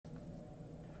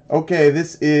Okay,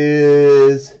 this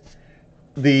is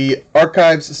the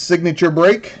Archives signature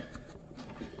break.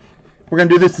 We're going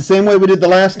to do this the same way we did the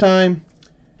last time.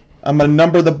 I'm going to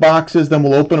number the boxes, then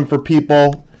we'll open them for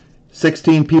people.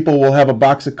 16 people will have a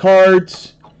box of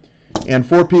cards, and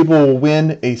 4 people will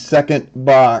win a second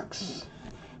box.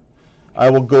 I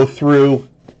will go through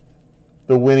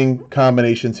the winning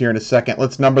combinations here in a second.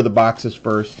 Let's number the boxes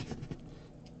first.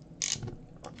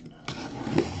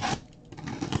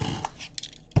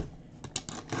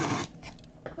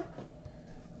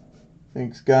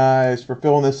 Thanks, guys, for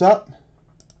filling this up.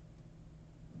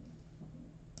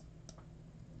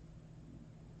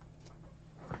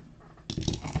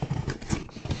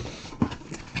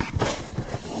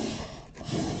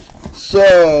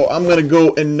 So I'm going to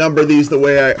go and number these the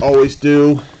way I always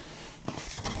do.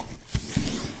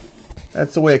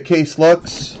 That's the way a case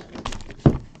looks.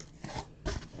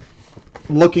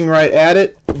 Looking right at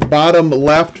it, bottom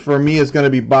left for me is going to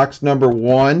be box number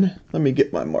 1. Let me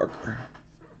get my marker.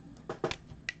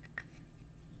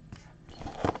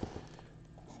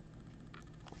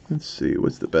 Let's see,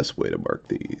 what's the best way to mark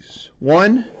these?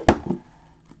 1.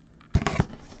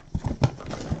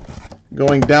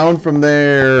 Going down from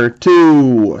there,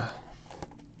 2.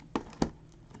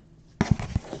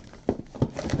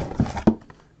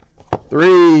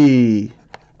 3.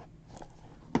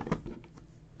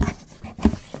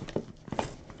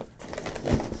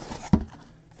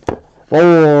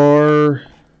 4.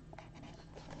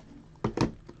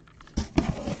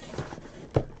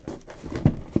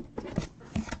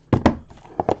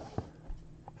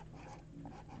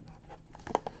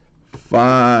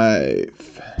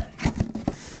 5.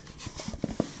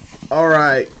 All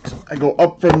right, I go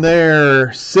up from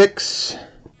there, 6,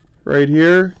 right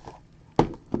here,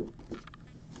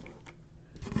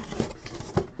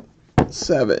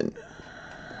 7,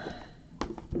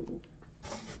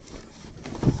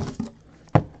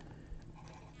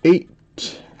 8,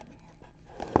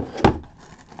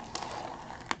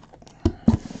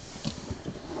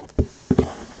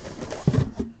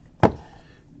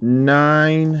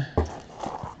 9,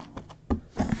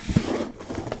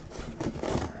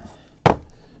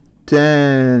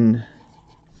 10.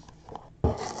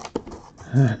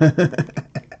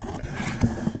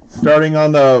 Starting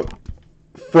on the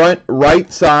front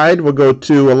right side, we'll go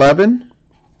to 11,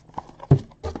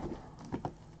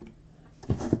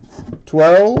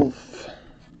 12,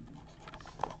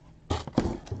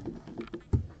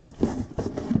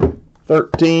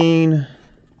 13,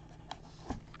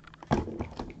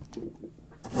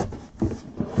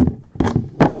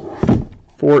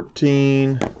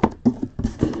 14, 15,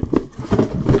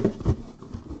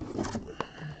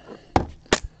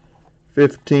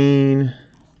 16.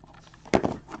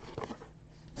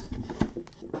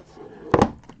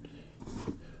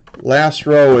 Last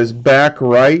row is back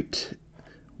right.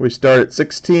 We start at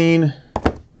 16,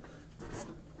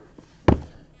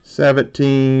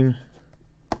 17,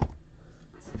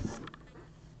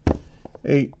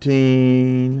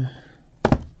 18,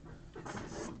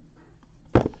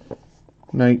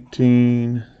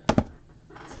 19,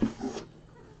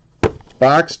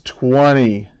 box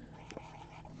 20.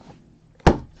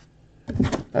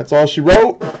 That's all she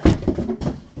wrote.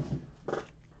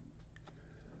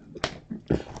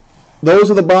 Those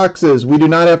are the boxes. We do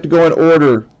not have to go in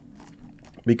order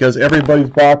because everybody's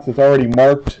box is already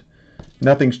marked.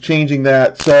 Nothing's changing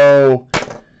that. So,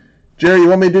 Jerry, you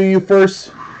want me to do you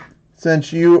first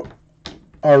since you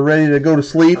are ready to go to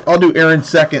sleep? I'll do Aaron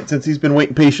second since he's been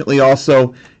waiting patiently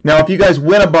also. Now, if you guys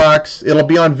win a box, it'll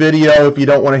be on video if you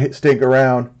don't want to stick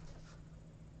around.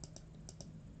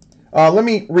 Let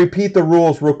me repeat the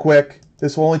rules real quick.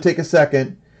 This will only take a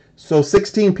second. So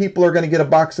 16 people are going to get a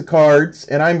box of cards,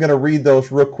 and I'm going to read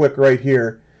those real quick right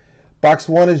here. Box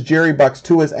 1 is Jerry, box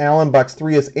 2 is Alan, box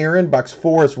 3 is Aaron, box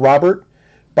 4 is Robert,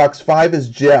 box 5 is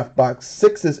Jeff, box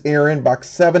 6 is Aaron, box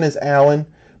 7 is Alan,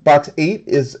 box 8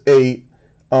 is a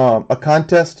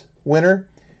contest winner,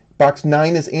 box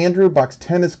 9 is Andrew, box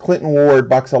 10 is Clinton Ward,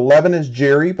 box 11 is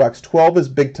Jerry, box 12 is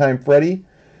Big Time Freddy,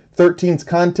 13 is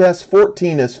contest,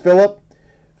 14 is Philip,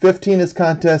 15 is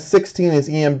contest, 16 is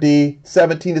EMD,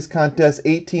 17 is contest,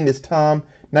 18 is Tom,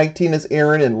 19 is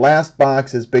Aaron, and last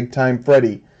box is Big Time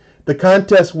Freddy. The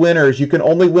contest winners, you can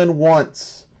only win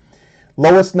once.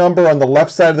 Lowest number on the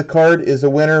left side of the card is a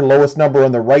winner, lowest number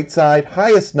on the right side,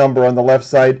 highest number on the left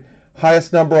side,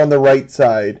 highest number on the right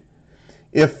side.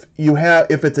 If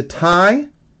it's a tie,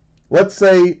 let's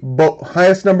say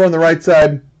highest number on the right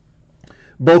side,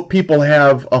 both people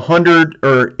have 100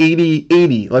 or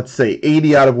 80, let's say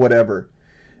 80 out of whatever.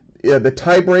 The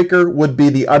tiebreaker would be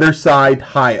the other side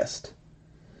highest.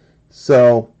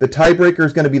 So the tiebreaker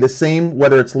is going to be the same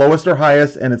whether it's lowest or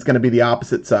highest, and it's going to be the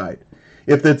opposite side.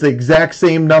 If it's the exact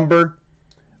same number,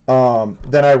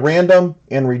 then I random,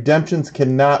 and redemptions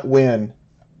cannot win.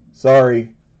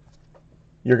 Sorry.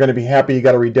 You're going to be happy you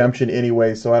got a redemption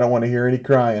anyway, so I don't want to hear any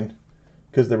crying.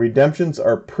 Because the redemptions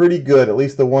are pretty good, at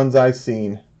least the ones I've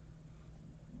seen.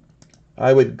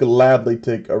 I would gladly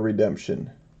take a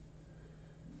redemption.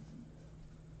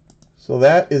 So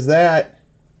that is that.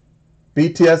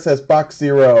 BTS has box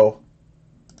 0.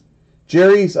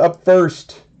 Jerry's up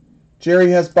first.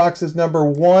 Jerry has boxes number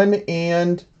 1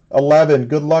 and 11.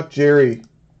 Good luck, Jerry.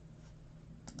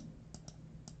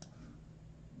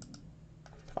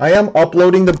 I am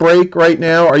uploading the break right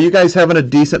now. Are you guys having a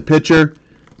decent picture?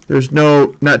 There's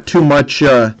not too much.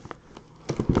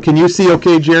 Can you see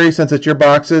okay, Jerry, since it's your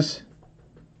boxes?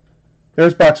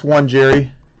 There's box 1,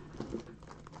 Jerry.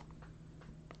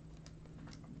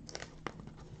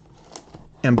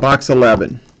 And box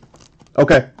 11.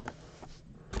 Okay.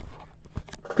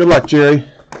 Good luck, Jerry.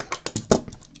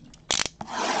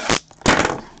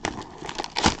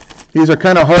 These are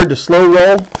kind of hard to slow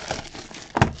roll.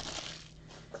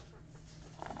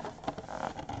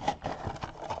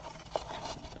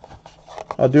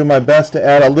 I'll do my best to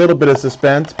add a little bit of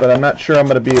suspense, but I'm not sure I'm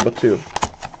going to be able to.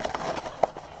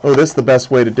 Oh, this is the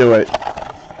best way to do it.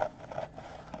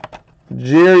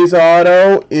 Jerry's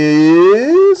auto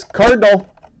is Cardinal.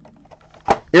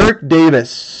 Eric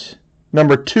Davis,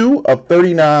 number 2 of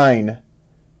 39.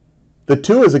 The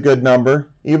 2 is a good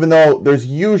number, even though there's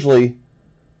usually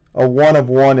a 1 of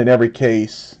 1 in every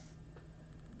case.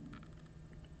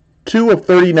 2 of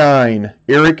 39,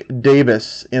 Eric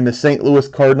Davis in the St. Louis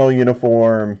Cardinal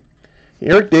uniform.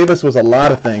 Eric Davis was a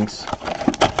lot of things.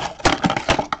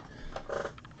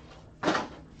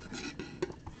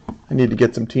 I need to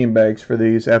get some team bags for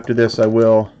these. After this, I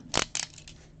will.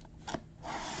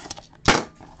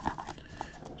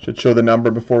 Should show the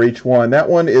number before each one. That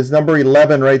one is number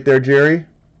 11 right there, Jerry.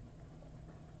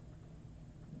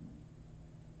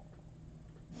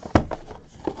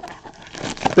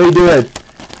 They did.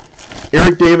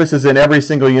 Eric Davis is in every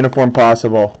single uniform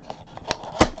possible.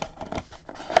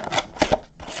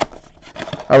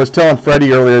 I was telling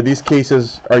Freddie earlier, these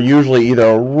cases are usually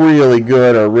either really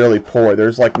good or really poor.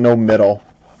 There's like no middle.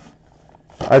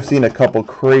 I've seen a couple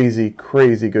crazy,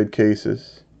 crazy good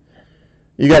cases.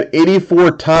 You got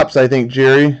 84 tops, I think,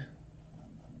 Jerry.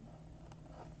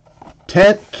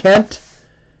 Kent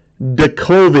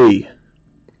DeCovey.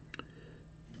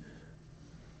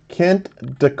 Kent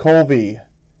DeCovey.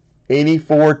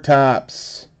 84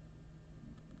 tops.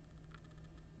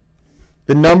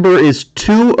 The number is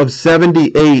 2 of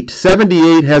 78.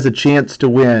 78 has a chance to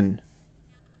win.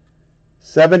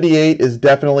 78 is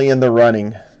definitely in the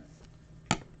running.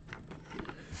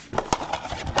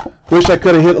 Wish I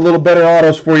could have hit a little better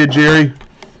autos for you, Jerry.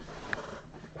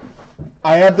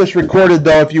 I have this recorded,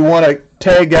 though, if you want to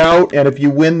tag out, and if you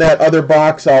win that other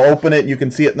box, I'll open it and you can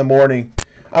see it in the morning.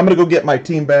 I'm going to go get my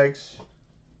team bags.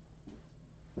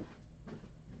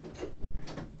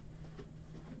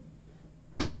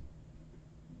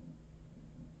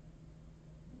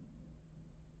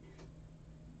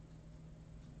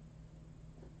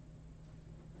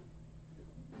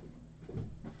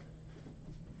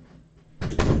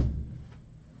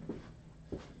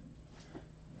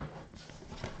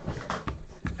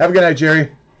 Have a good night,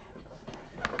 Jerry.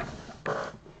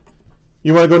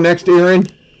 You want to go next, Aaron?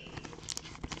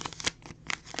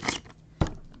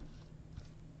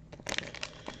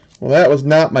 Well, that was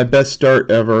not my best start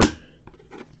ever.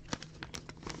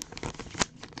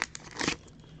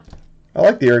 I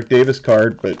like the Eric Davis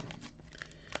card, but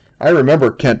I remember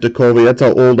Kent DeCovey. That's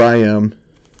how old I am.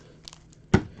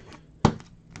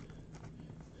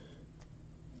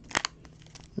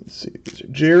 Let's see. These are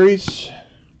Jerry's.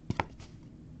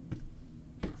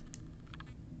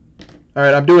 All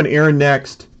right, I'm doing Aaron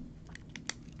next.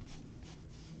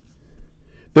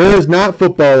 There is not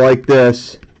football like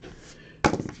this.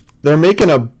 They're making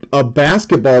a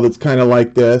basketball that's kind of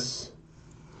like this.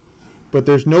 But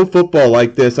there's no football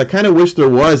like this. I kind of wish there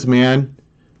was, man.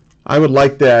 I would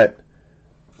like that.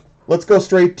 Let's go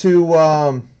straight to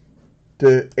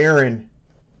Aaron.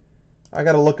 I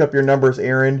got to look up your numbers,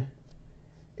 Aaron.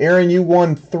 Aaron, you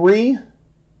won 3,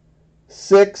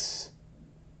 6,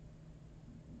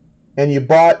 and you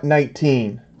bought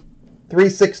 19. 3,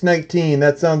 6, 19.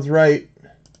 That sounds right.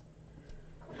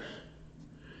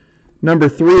 Number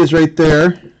 3 is right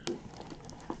there.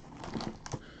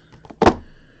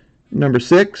 Number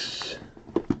 6.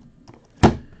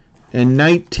 And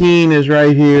 19 is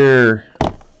right here.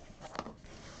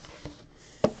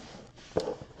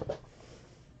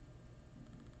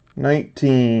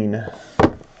 19.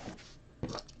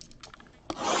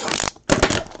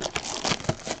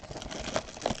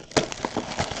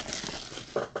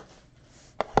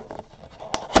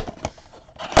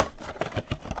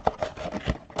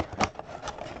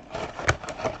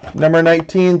 Number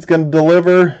 19 is going to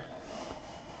deliver.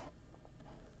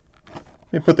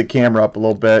 Let me put the camera up a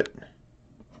little bit.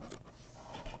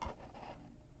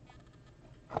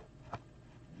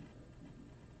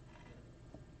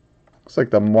 Looks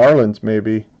like the Marlins,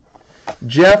 maybe.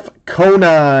 Jeff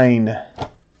Conine.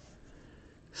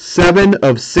 7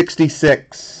 of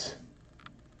 66.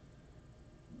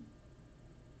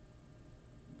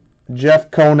 Jeff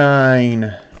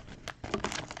Conine.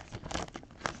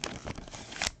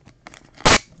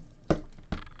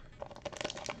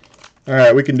 All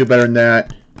right, we can do better than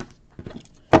that.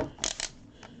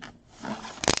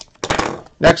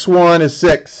 Next one is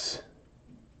 6.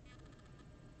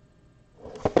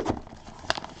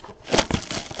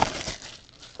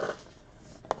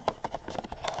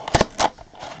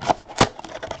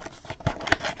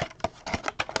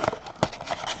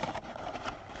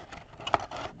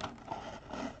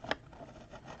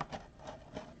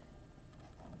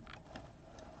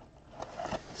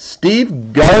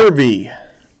 Steve Garvey.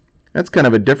 That's kind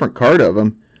of a different card of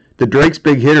him. The Drake's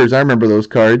Big Hitters, I remember those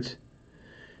cards.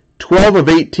 12 of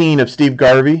 18 of Steve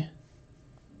Garvey.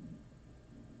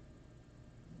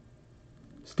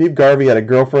 Steve Garvey had a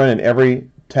girlfriend in every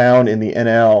town in the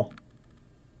NL.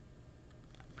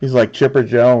 He's like Chipper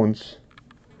Jones.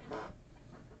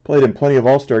 Played in plenty of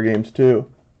All-Star games,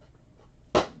 too.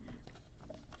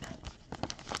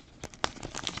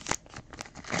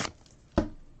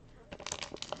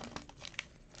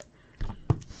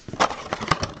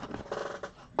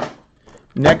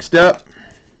 Next up,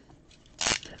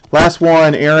 last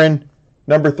one, Aaron,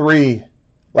 number 3.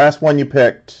 Last one you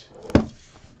picked.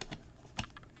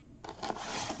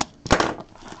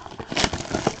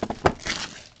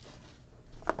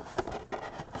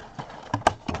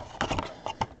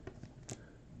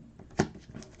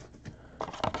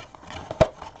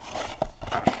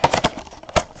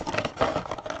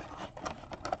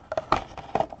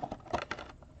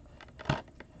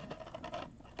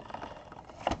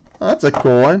 That's a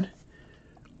cool one.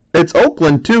 It's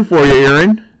Oakland, too, for you,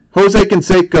 Aaron. Jose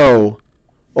Canseco,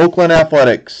 Oakland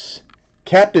Athletics.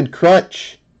 Captain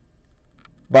Crunch,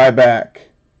 buyback.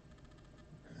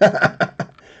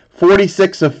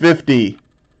 46 of 50.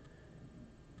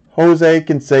 Jose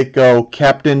Canseco,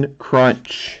 Captain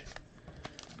Crunch.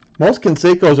 Most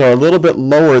Cansecos are a little bit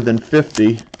lower than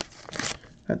 50.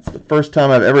 That's the first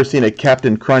time I've ever seen a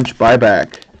Captain Crunch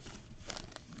buyback.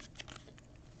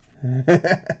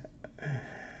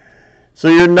 So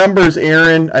your numbers,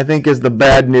 Aaron, I think is the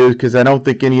bad news because I don't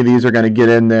think any of these are going to get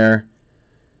in there.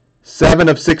 7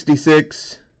 of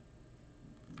 66,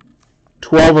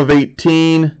 12 of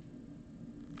 18,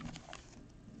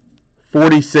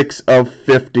 46 of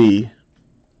 50.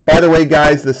 By the way,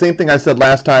 guys, the same thing I said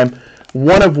last time.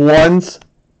 1 of 1s,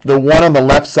 the 1 on the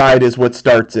left side is what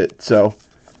starts it. So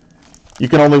you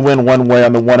can only win one way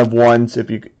on the 1 of 1s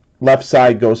if you left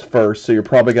side goes first. So you're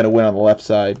probably going to win on the left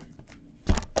side.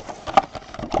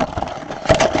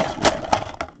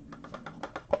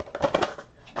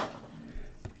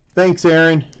 Thanks,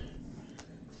 Aaron.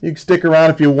 You can stick around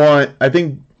if you want. I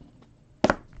think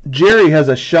Jerry has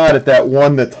a shot at that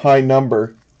one that's high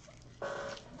number.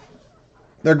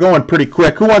 They're going pretty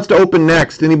quick. Who wants to open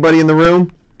next? Anybody in the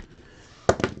room?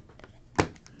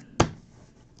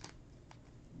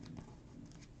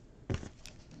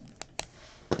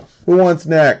 Who wants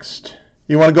next?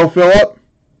 You want to go, Philip?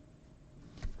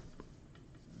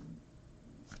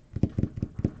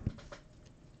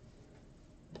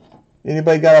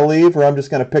 Anybody got to leave, or I'm just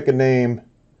going to pick a name?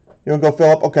 You want to go,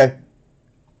 Philip? Okay.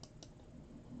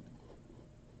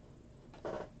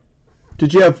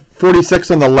 Did you have 46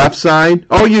 on the left side?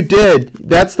 Oh, you did.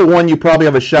 That's the one you probably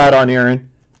have a shot on,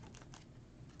 Aaron.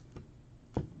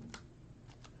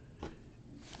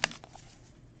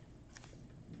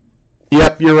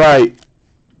 Yep, you're right.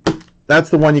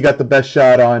 That's the one you got the best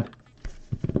shot on.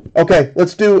 Okay,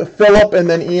 let's do Philip and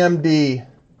then EMD.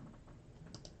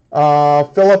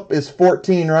 Philip is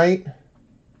 14, right?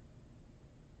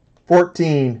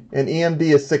 14, and EMD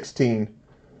is 16.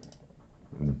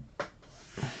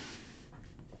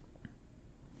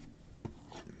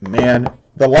 Man,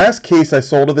 the last case I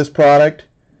sold of this product,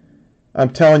 I'm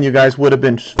telling you guys, would have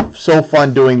been so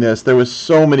fun doing this. There was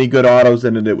so many good autos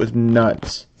in it. It was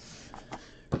nuts.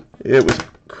 It was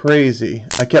crazy.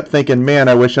 I kept thinking, man,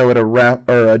 I wish I would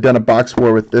have done a box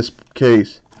war with this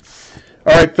case.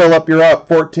 All right, Philip, you're up.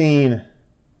 14.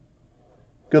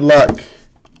 Good luck.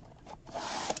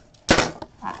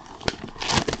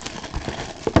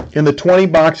 In the 20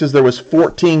 boxes, there was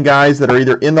 14 guys that are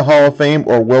either in the Hall of Fame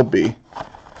or will be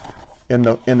in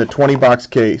the 20 box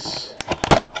case.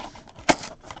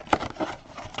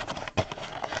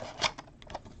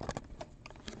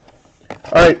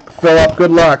 All right, Philip,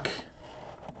 good luck.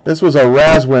 This was a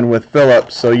Razwin with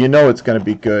Philip, so you know it's going to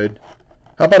be good.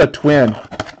 How about a twin?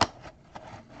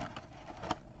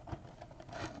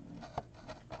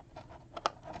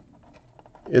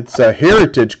 It's a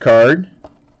heritage card.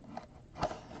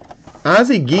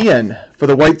 Ozzie Guillen for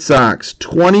the White Sox,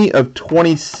 20 of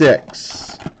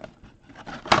 26.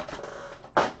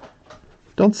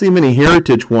 Don't see many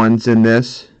heritage ones in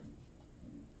this.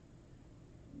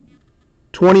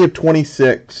 20 of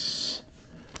 26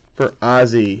 for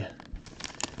Ozzie.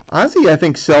 Ozzie, I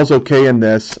think, sells okay in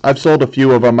this. I've sold a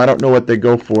few of them. I don't know what they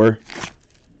go for.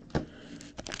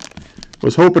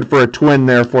 Was hoping for a twin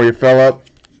there for you, Philip.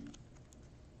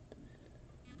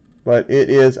 But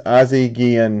it is Ozzie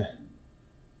Guillen.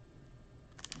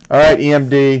 All right,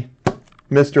 EMD,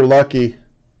 Mr. Lucky.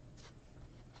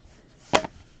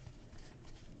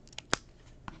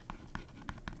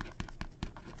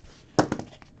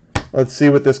 Let's see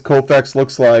what this Koufax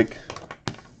looks like.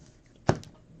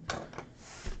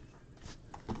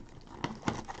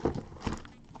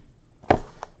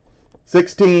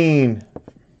 $16.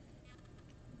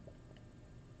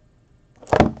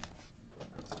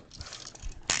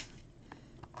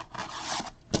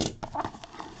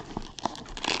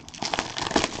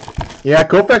 Yeah,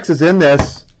 Koufax is in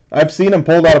this. I've seen him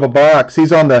pulled out of a box. He's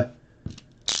got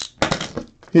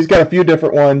a few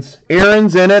different ones.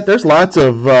 Aaron's in it. There's lots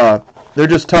of, they're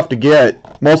just tough to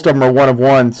get. Most of them are one of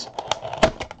ones.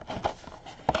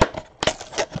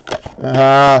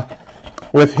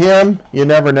 With him, you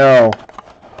never know.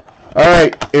 All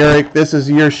right, Eric, this is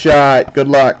your shot. Good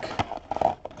luck.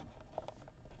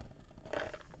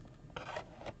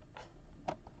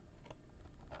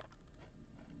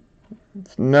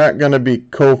 It's not going to be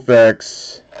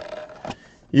Koufax.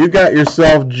 You got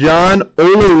yourself John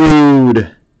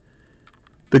Olerud.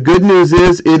 The good news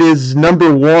is it is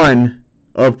number 1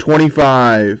 of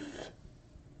 25.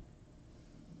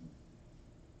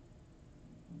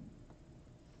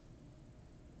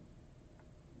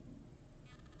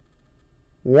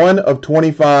 One of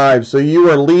 25. So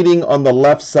you are leading on the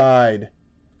left side.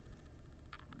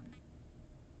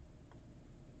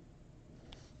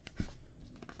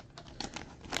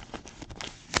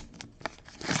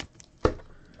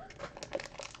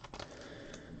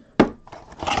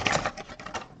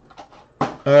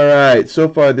 Alright, so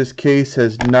far this case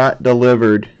has not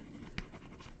delivered.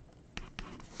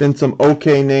 Been some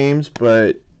okay names,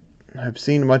 but I've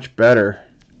seen much better.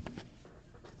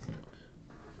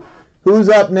 Who's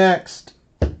up next?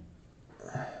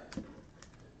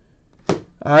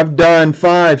 I've done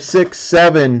 5, 6,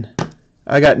 7.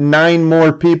 I got 9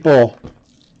 more people.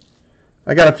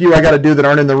 I got a few I got to do that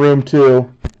aren't in the room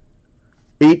too.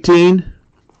 18.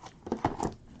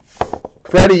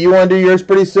 Freddie, you want to do yours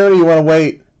pretty soon or you want to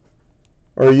wait?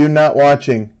 Or are you not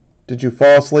watching? Did you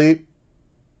fall asleep?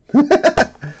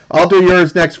 I'll do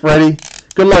yours next, Freddie.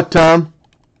 Good luck, Tom.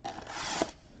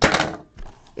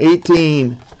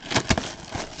 18.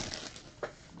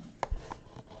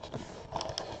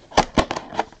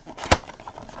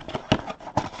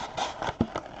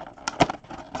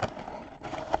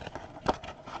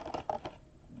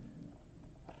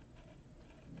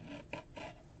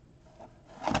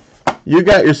 You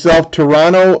got yourself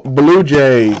Toronto Blue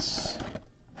Jays.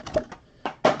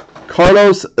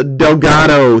 Carlos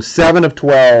Delgado, 7 of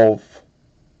 12.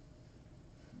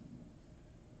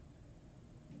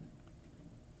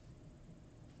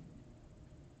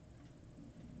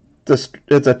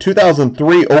 It's a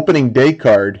 2003 opening day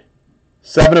card.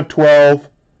 7 of 12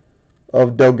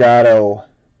 of Delgado.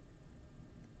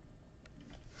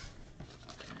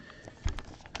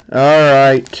 All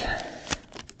right.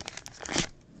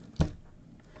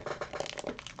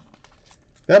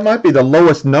 That might be the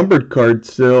lowest numbered card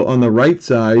still on the right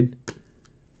side.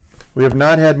 We have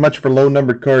not had much for low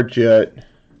numbered cards yet.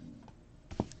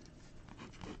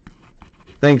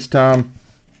 Thanks, Tom.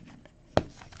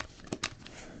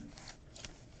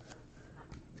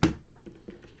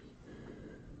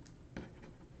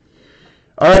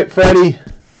 All right, Freddie.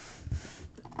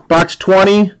 Box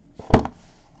 20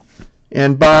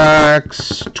 and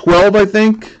box 12, I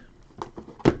think.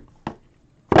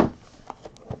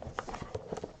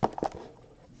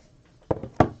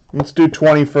 Let's do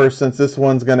 20 first since this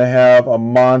one's going to have a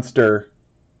monster.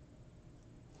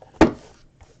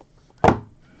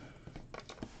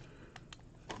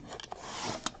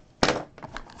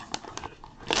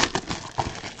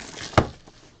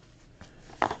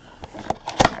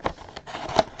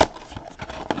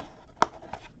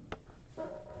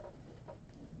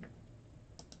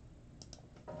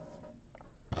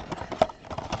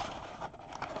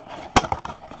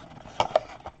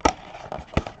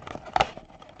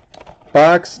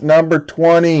 Box number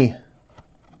 20.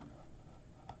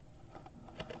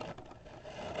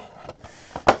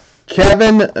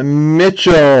 Kevin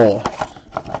Mitchell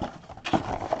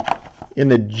in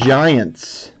the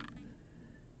Giants.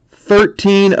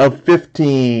 13 of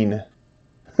 15.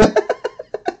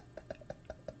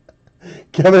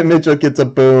 Kevin Mitchell gets a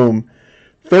boom.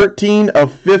 13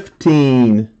 of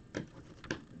 15.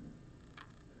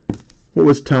 What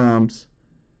was Tom's?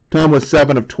 Tom was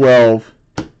 7 of 12.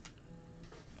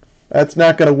 That's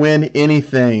not going to win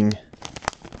anything.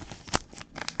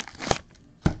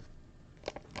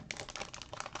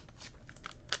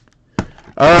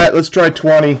 All right, let's try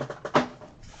 20.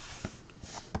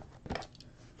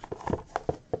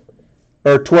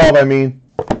 Or 12, I mean.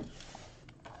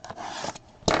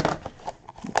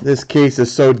 This case is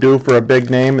so due for a big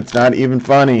name, it's not even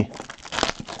funny.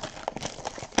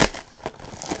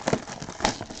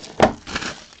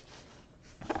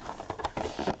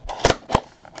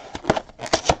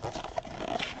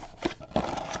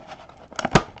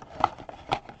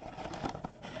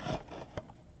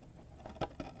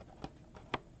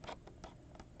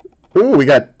 Ooh, we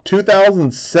got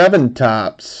 2007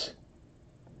 Topps.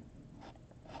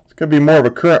 It's going to be more of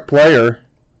a current player.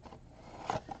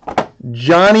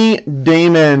 Johnny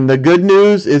Damon. The good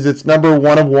news is it's number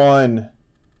 1 of 1.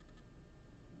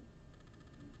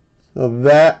 So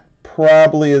that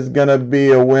probably is going to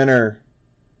be a winner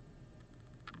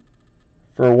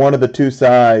for one of the two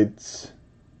sides.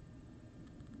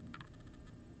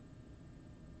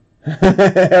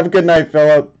 Have a good night,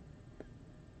 Philip.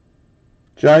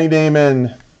 Johnny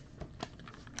Damon.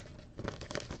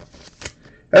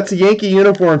 That's a Yankee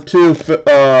uniform too,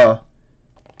 Freddie.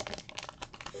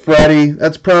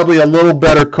 That's probably a little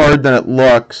better card than it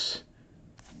looks.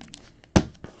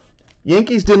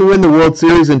 Yankees didn't win the World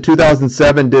Series in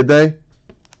 2007, did they?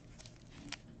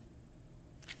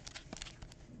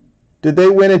 Did they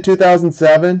win in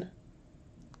 2007?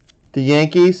 The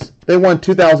Yankees? They won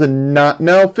 2009.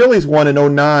 No, Phillies won in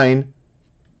 2009.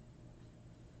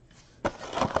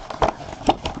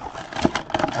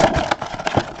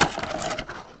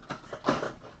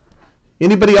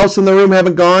 Anybody else in the room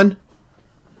haven't gone?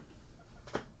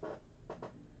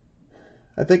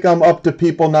 I think I'm up to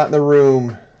people not in the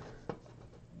room.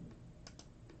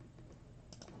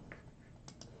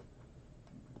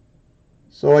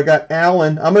 So I got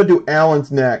Allen. I'm going to do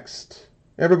Allen's next.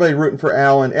 Everybody rooting for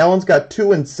Allen. Allen's got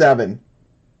 2 and 7.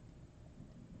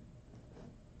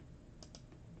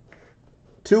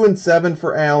 2 and 7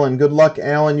 for Allen. Good luck,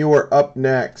 Allen. You are up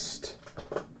next.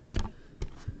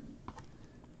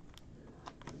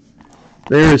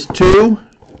 There's 2.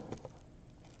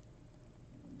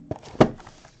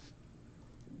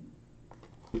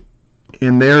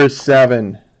 And there is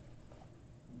 7.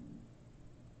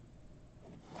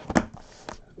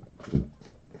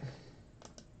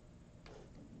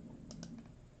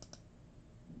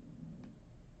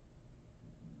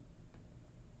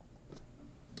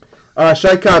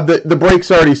 Shaikab, the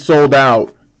break's already sold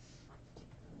out.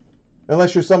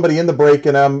 Unless you're somebody in the break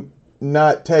and I'm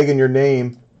not tagging your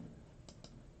name.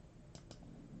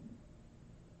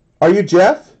 Are you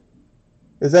Jeff?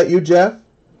 Is that you, Jeff?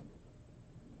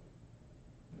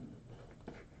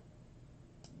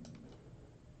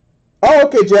 Oh,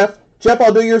 okay, Jeff. Jeff,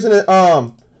 I'll do yours in a,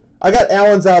 I got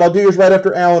Allen's out. I'll do yours right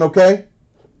after Allen, okay?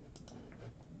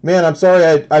 Man, I'm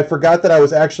sorry. I forgot that I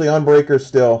was actually on Breaker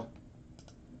still.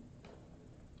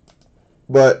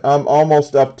 But I'm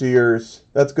almost up to yours.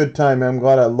 That's good time, man. I'm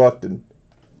glad I looked.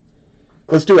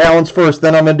 Let's do Allen's first,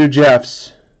 then I'm going to do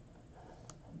Jeff's.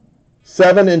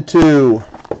 7 and 2.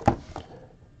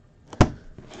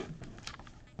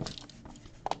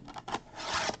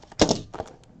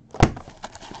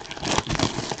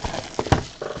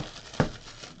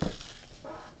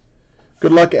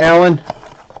 Good luck, Allen.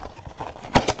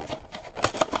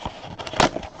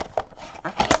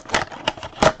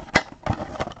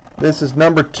 This is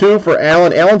number 2 for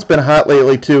Allen. Allen's been hot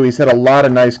lately, too. He's had a lot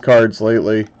of nice cards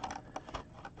lately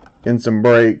in some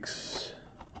breaks.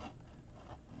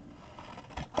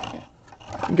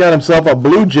 He got himself a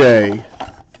Blue Jay.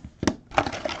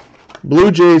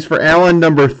 Blue Jays for Allen,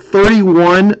 number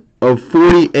 31 of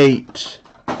 48.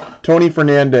 Tony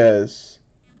Fernandez.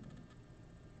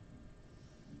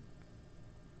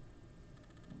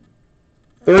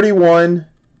 (31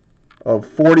 of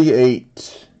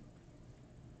 48).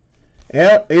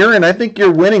 Aaron, I think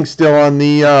you're winning still on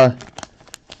the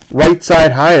right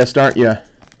side highest, aren't you?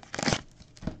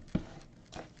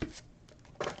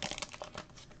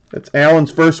 That's Allen's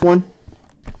first one.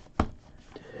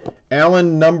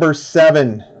 Allen, number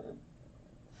 7.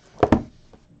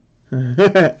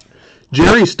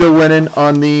 Jerry's still winning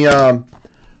on the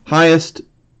highest.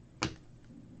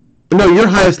 No, your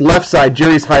highest left side.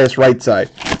 Jerry's highest right side.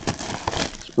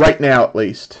 Right now, at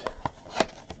least.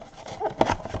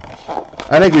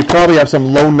 I think we probably have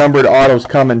some low-numbered autos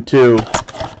coming, too.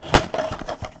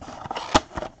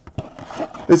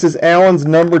 This is Alan's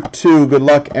number 2. Good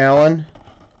luck, Alan.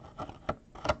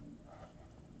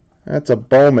 That's a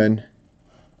Bowman.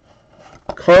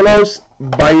 Carlos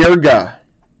Baerga.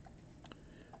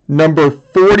 Number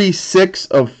 46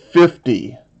 of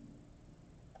 50.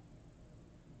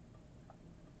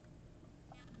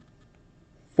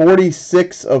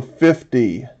 (46 of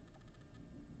 50).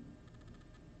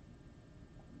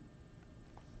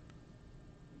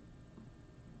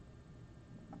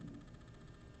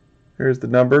 Here's the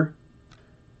number.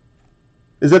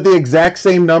 Is that the exact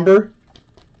same number?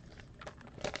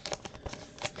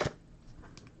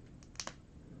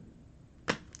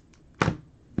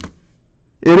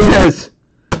 It is.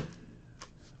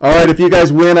 All right, if you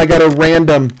guys win, I got to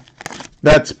random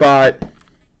that spot.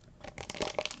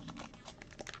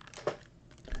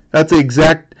 That's the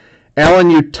exact. Alan,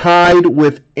 you tied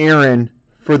with Aaron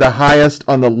for the highest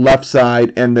on the left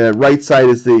side, and the right side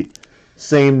is the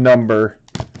same number.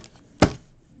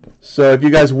 So if you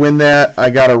guys win that, I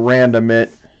got to random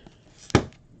it.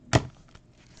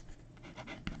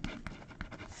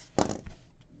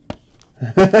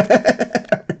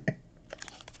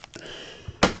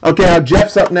 Okay, now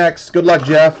Jeff's up next. Good luck,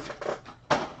 Jeff.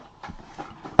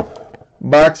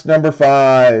 Box number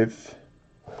 5.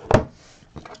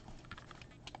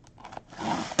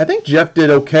 I think Jeff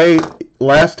did okay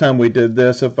last time we did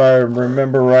this, if I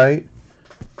remember right.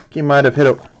 He might have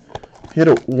hit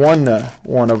one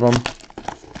of them.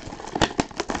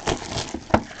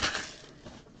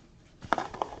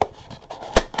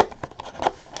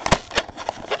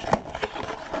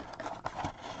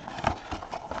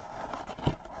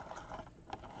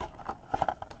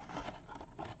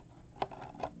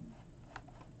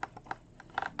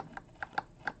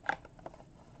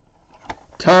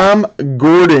 Tom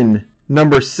Gordon,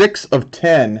 number 6 of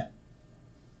 10.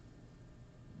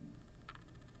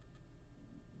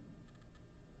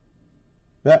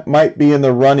 That might be in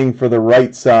the running for the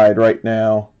right side right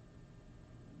now.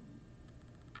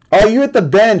 Oh, you hit the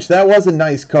bench. That was a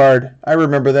nice card. I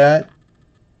remember that.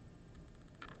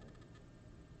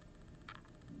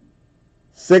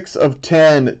 6 of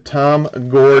 10, Tom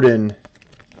Gordon.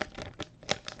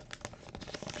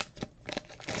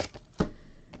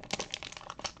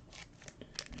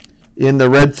 In the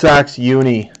Red Sox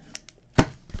uni.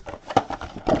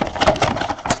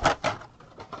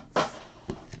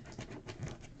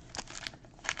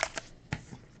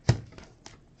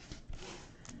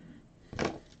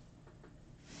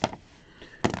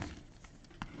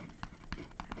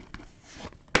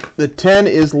 The 10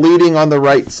 is leading on the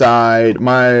right side.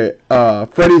 My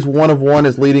Freddie's 1 of 1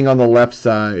 is leading on the left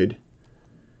side.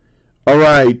 All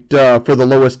right, for the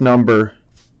lowest number.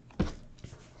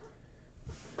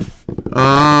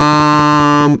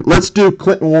 Let's do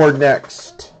Clinton Ward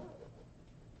next.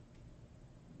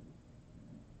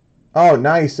 Oh,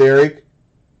 nice, Eric.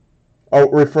 Oh,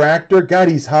 refractor. God,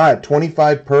 he's hot.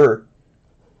 25 per.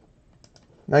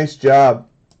 Nice job.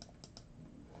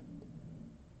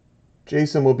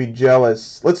 Jason will be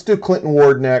jealous. Let's do Clinton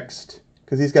Ward next,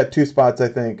 because he's got 2 spots, I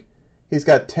think. He's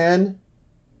got 10.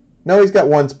 No, he's got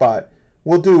 1 spot.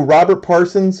 We'll do Robert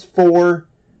Parsons 4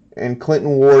 and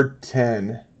Clinton Ward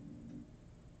 10.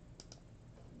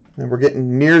 And we're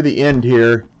getting near the end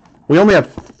here. We only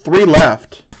have 3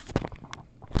 left.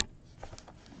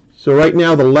 So right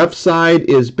now the left side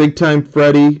is Big Time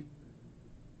Freddy.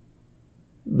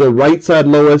 The right side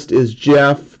lowest is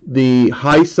Jeff. The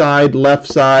high side left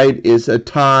side is a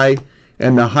tie.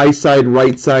 And the high side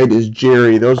right side is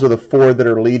Jerry. Those are the 4 that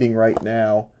are leading right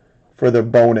now for the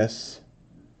bonus.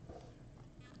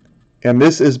 And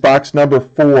this is box number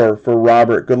 4 for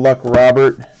Robert. Good luck,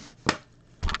 Robert.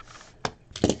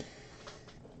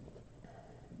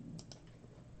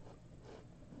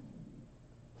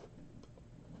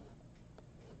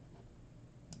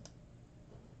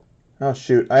 Oh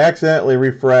shoot, I accidentally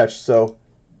refreshed, so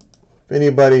if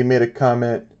anybody made a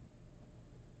comment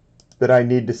that I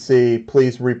need to see,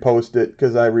 please repost it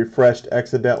because I refreshed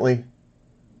accidentally.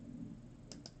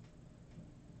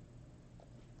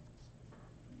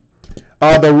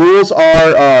 The rules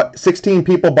are 16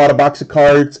 people bought a box of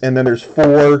cards, and then there's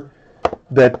 4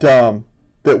 that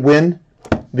win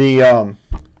the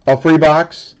a free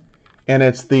box, and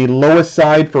it's the lowest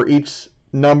side for each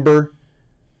number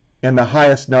and the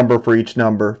highest number for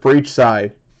each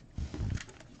side.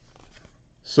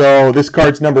 So this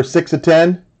card's number 6 of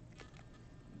 10.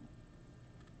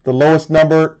 The lowest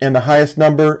number and the highest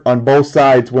number on both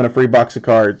sides win a free box of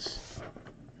cards.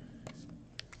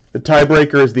 The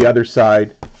tiebreaker is the other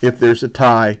side if there's a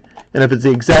tie. And if it's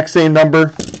the exact same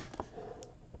number,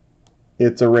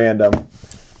 it's a random.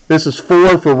 This is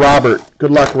 4 for Robert.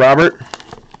 Good luck, Robert.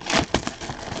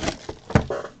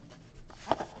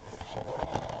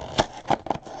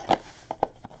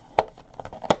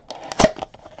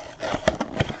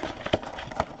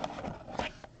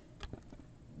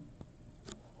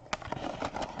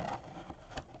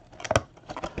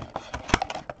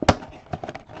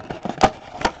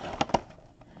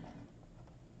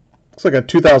 Looks like a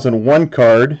 2001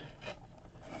 card.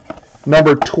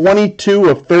 Number 22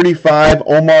 of 35,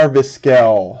 Omar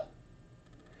Vizquel.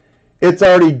 It's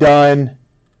already done.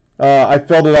 I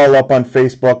filled it all up on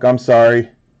Facebook. I'm sorry.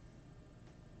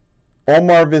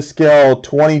 Omar Vizquel,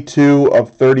 22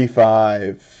 of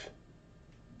 35.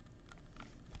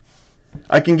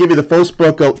 I can give you the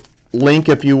Facebook link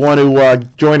if you want to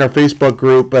join our Facebook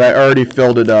group, but I already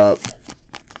filled it up.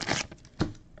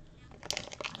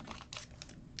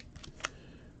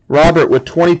 Robert with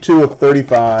 22 of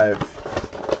 35.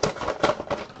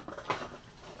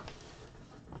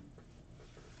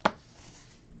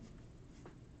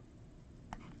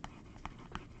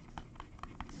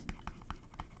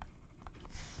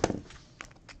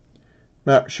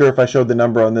 Not sure if I showed the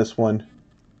number on this one.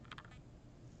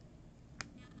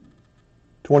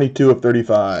 22 of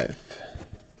 35.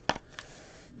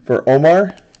 For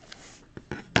Omar.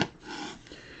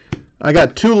 I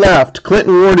got 2 left.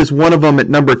 Clinton Ward is one of them at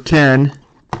number 10.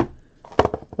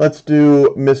 Let's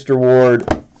do Mr. Ward.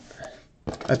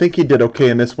 I think he did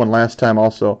okay in this one last time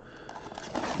also.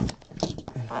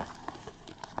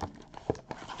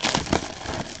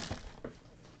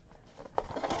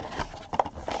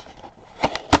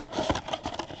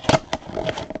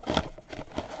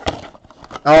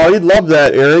 Oh, he'd love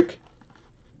that, Eric.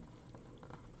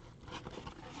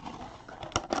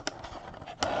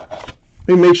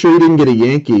 Let me make sure he didn't get a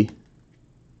Yankee.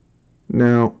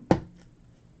 No.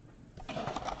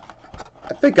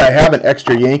 I think I have an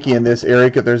extra Yankee in this,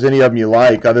 Eric, if there's any of them you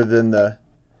like, other than the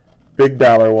big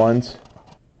dollar ones.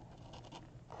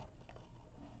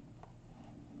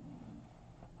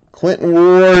 Clinton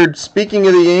Ward, speaking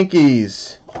of the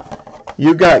Yankees,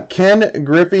 you got Ken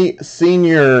Griffey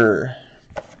Sr.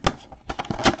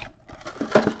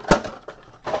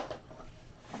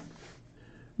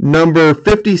 Number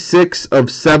 56 of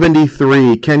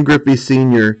 73, Ken Griffey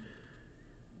Sr.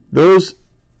 Those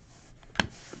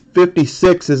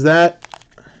 56, is that?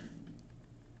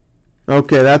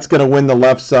 Okay, that's going to win the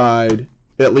left side,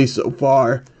 at least so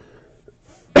far.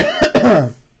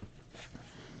 It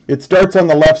starts on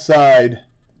the left side,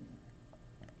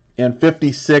 and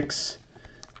 56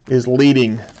 is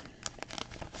leading.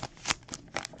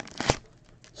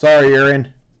 Sorry,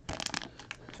 Aaron.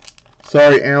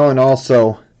 Sorry, Alan,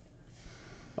 also.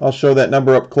 I'll show that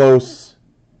number up close.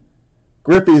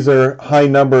 Griffey's are high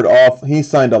numbered off. He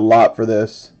signed a lot for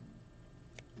this.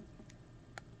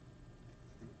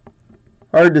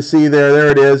 Hard to see there.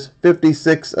 There it is.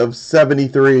 56 of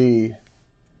 73.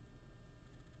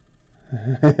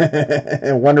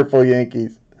 Wonderful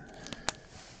Yankees.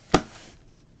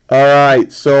 All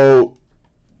right, so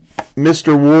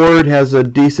Mr. Ward has a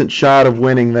decent shot of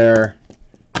winning there.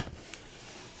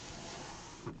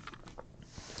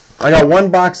 I got 1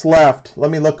 box left.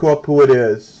 Let me look up who it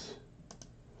is.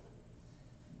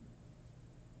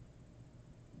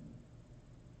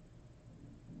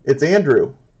 It's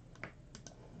Andrew.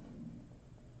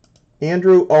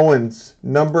 Andrew Owens,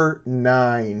 number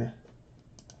 9.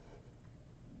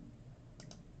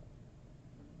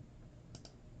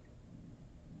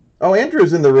 Oh,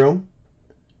 Andrew's in the room.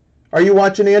 Are you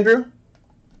watching, Andrew?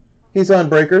 He's on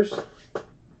Breakers.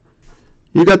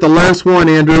 You got the last one,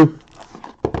 Andrew.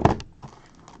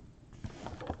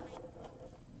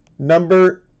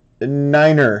 Number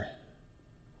 9er.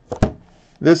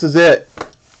 This is it.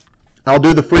 I'll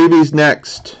do the freebies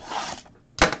next.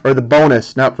 Or the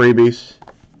bonus, not freebies.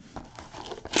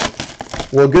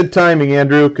 Well, good timing,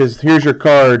 Andrew, because here's your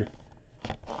card.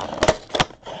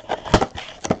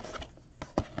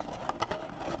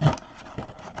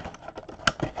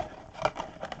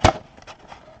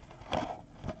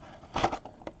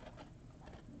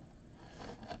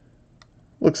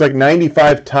 Looks like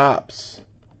 95 tops.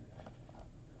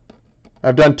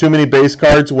 I've done too many base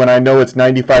cards when I know it's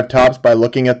 95 tops by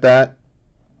looking at that.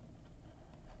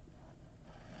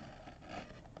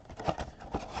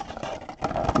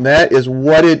 And that is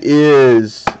what it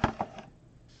is.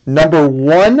 Number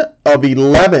 1 of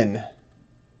 11.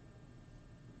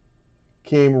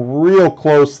 Came real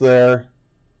close there.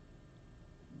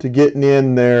 to getting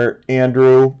in there,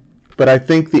 Andrew. But I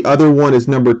think the other one is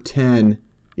number 10.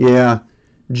 Yeah,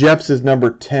 Jeff's is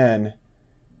number 10.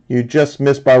 You just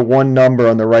missed by one number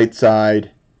on the right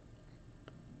side.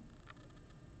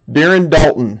 Darren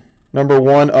Dalton, number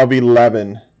 1 of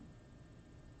 11.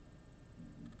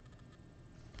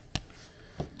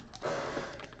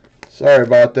 Sorry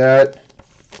about that.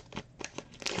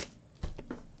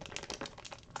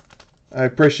 I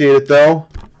appreciate it though.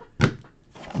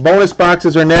 Bonus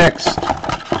boxes are next.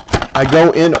 I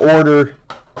go in order.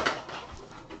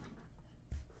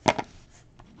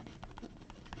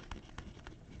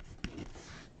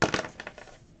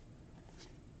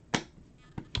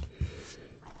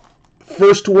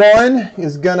 First one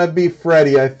is gonna be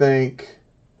Freddie, I think.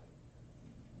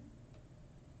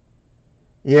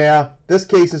 Yeah, this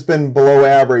case has been below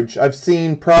average. I've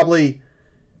seen probably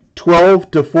 12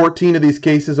 to 14 of these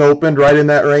cases opened, right in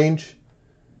that range.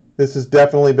 This has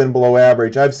definitely been below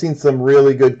average. I've seen some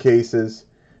really good cases.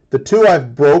 The 2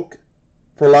 I've broke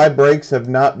for live breaks have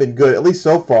not been good, at least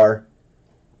so far.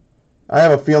 I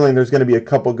have a feeling there's going to be a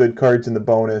couple good cards in the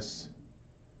bonus.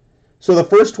 So the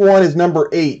first one is number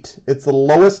 8. It's the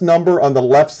lowest number on the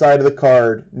left side of the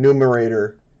card,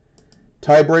 numerator.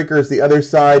 Tiebreaker is the other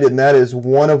side, and that is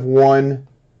 1 of 1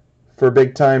 for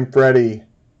Big Time Freddie.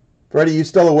 Freddie, you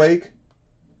still awake?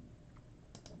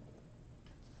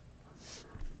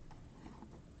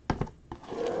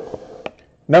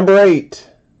 Number 8.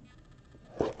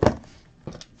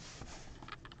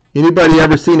 Anybody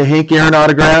ever seen a Hank Aaron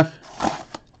autograph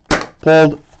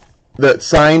pulled that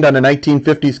signed on a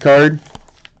 1950s card?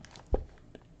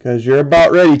 Because you're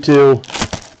about ready to.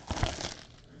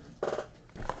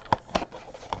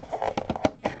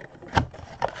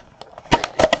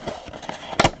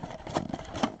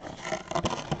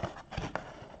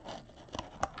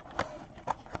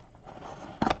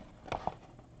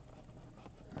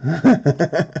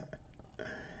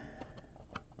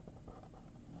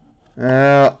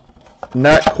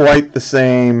 Not quite the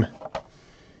same.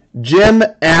 Jim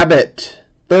Abbott,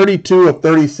 32 of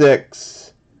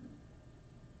 36.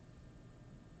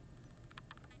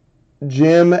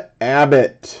 Jim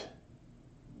Abbott.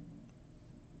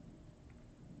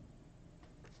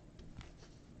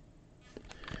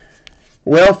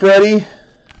 Well, Freddie,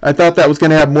 I thought that was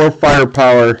going to have more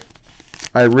firepower.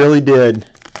 I really did.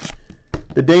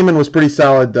 The Damon was pretty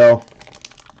solid, though.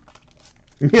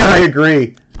 Yeah, I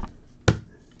agree.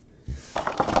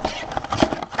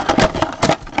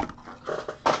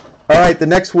 All right, the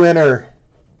next winner.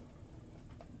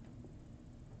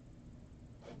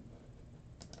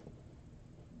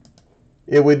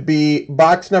 It would be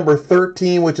box number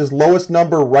 13, which is lowest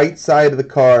number right side of the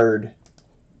card.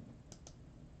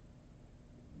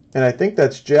 And I think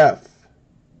that's Jeff.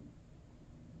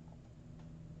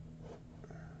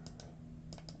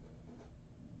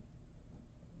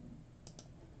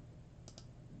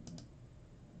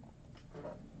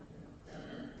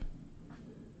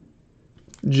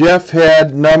 Jeff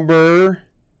had number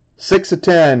 6 of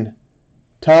 10,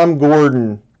 Tom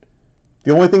Gordon.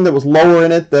 The only thing that was lower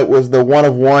in it, that was the 1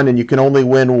 of 1, and you can only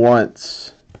win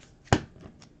once.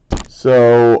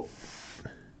 So,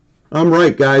 I'm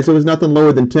right, guys. It was nothing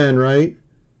lower than 10, right?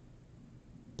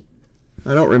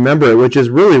 I don't remember it, which is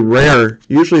really rare.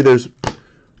 Usually there's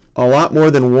a lot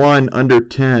more than 1 under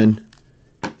 10.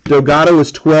 Delgado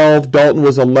was 12, Dalton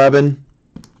was 11.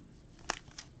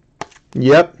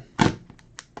 Yep.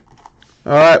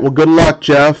 All right, well, good luck,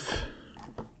 Jeff.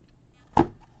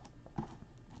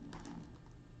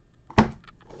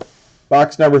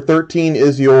 Box number 13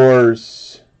 is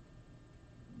yours.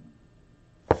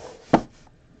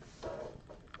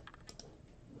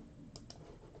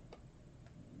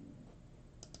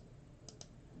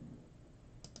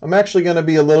 I'm actually going to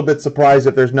be a little bit surprised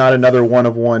if there's not another 1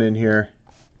 of 1 in here.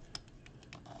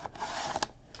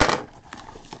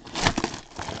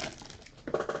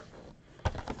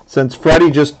 Since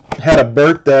Freddie just had a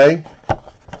birthday,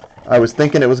 I was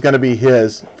thinking it was going to be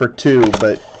his for 2,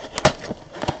 but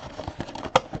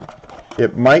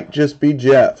it might just be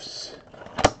Jeff's.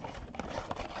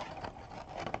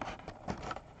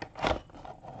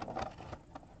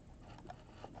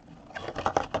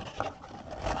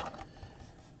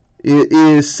 It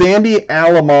is Sandy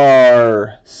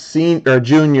Alomar,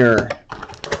 Jr.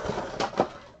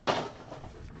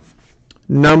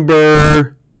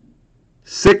 Number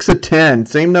 6 of 10.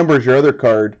 Same number as your other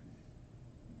card.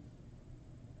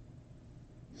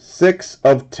 6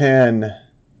 of 10.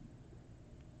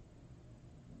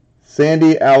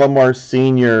 Sandy Alomar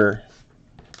Sr.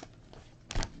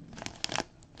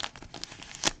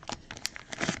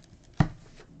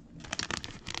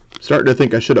 Starting to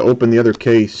think I should have opened the other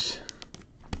case.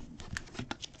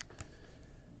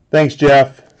 Thanks,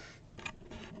 Jeff.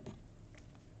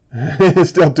 It's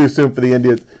still too soon for the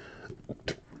Indians.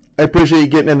 I appreciate you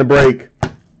getting in the break.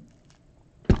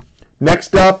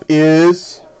 Next up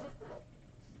is...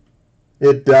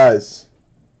 It does.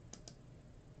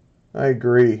 I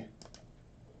agree.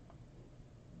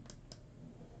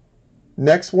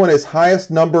 Next one is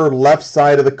highest number left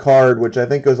side of the card, which I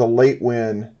think was a late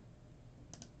win.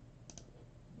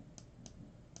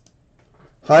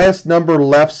 Highest number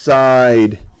left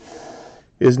side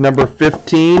is number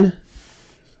 15.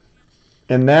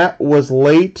 And that was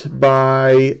late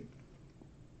by,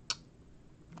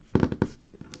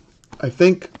 I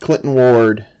think, Clinton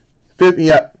Ward.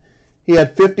 Yeah, he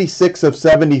had 56 of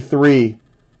 73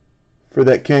 for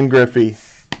that Ken Griffey.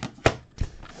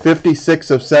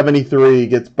 56 of 73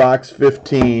 gets box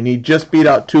 15. He just beat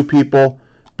out two people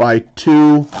by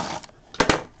 2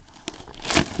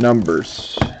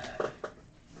 numbers.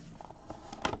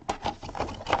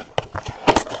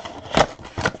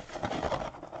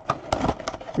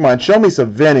 Come on, show me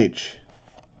some vintage.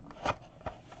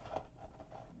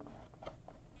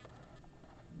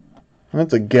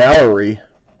 That's a gallery.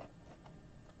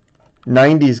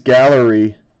 90s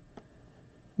gallery.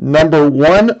 Number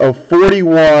 1 of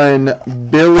 41,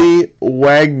 Billy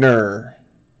Wagner.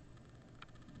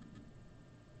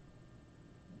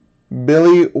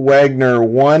 Billy Wagner,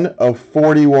 1 of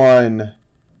 41.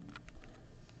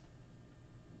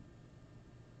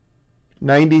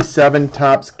 97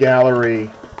 Topps Gallery.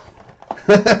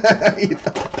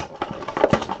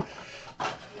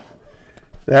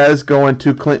 That is going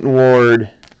to Clinton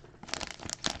Ward.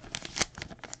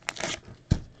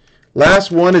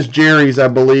 Last one is Jerry's, I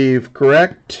believe,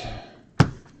 correct?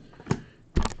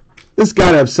 This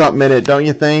got to have something in it, don't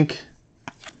you think?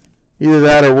 Either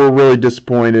that or we're really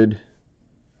disappointed.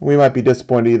 We might be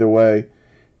disappointed either way.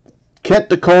 Kent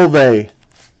DeColve.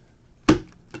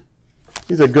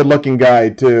 He's a good-looking guy,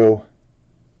 too.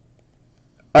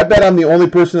 I bet I'm the only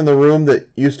person in the room that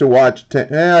used to watch...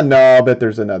 no, I'll bet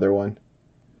there's another one.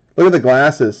 Look at the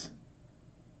glasses.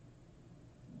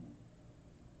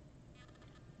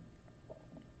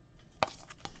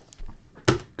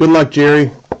 Good luck,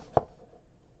 Jerry.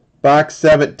 Box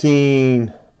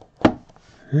 17.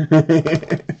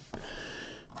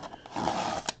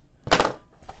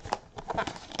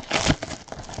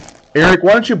 Eric,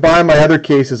 why don't you buy my other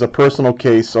case as a personal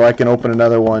case so I can open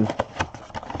another one?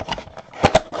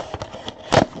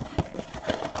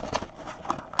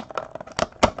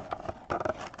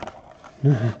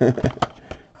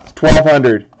 It's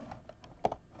 $1,200.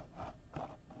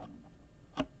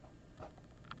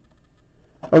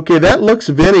 Okay, that looks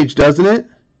vintage, doesn't it?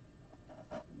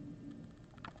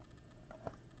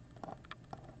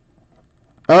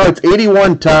 Oh, it's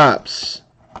 81 Topps.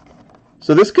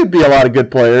 So this could be a lot of good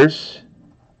players.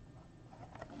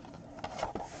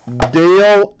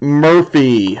 Dale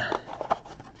Murphy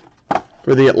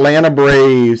for the Atlanta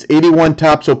Braves. 81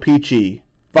 Topps O-Pee-Chee.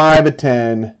 5 of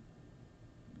 10.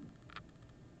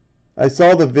 I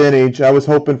saw the vintage. I was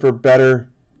hoping for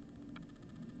better.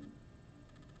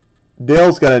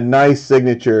 Dale's got a nice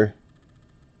signature.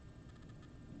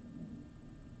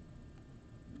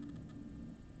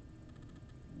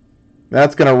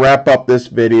 That's going to wrap up this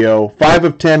video. 5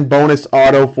 of 10 bonus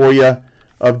auto for you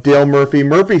of Dale Murphy.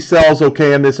 Murphy sells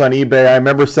okay in this on eBay. I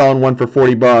remember selling one for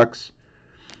 40 bucks.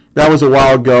 That was a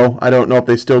while ago. I don't know if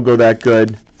they still go that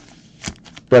good.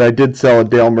 But I did sell a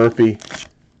Dale Murphy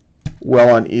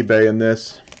well on eBay in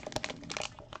this.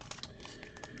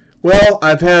 Well,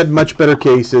 I've had much better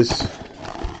cases.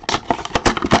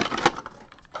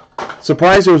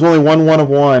 Surprised there was only one of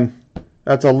 1.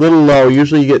 That's a little low.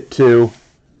 Usually you get 2.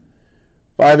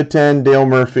 5 of 10, Dale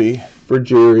Murphy for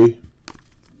Jerry.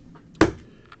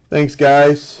 Thanks,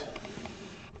 guys.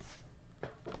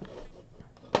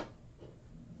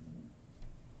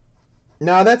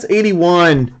 Now that's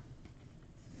 81.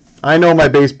 I know my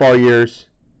baseball years.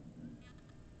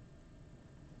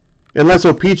 Unless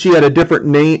O-Pee-Chee had a different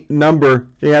number.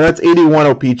 Yeah, that's 81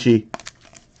 O-Pee-Chee.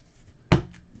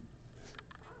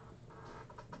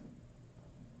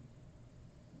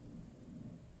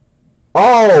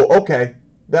 Oh, okay.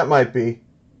 That might be.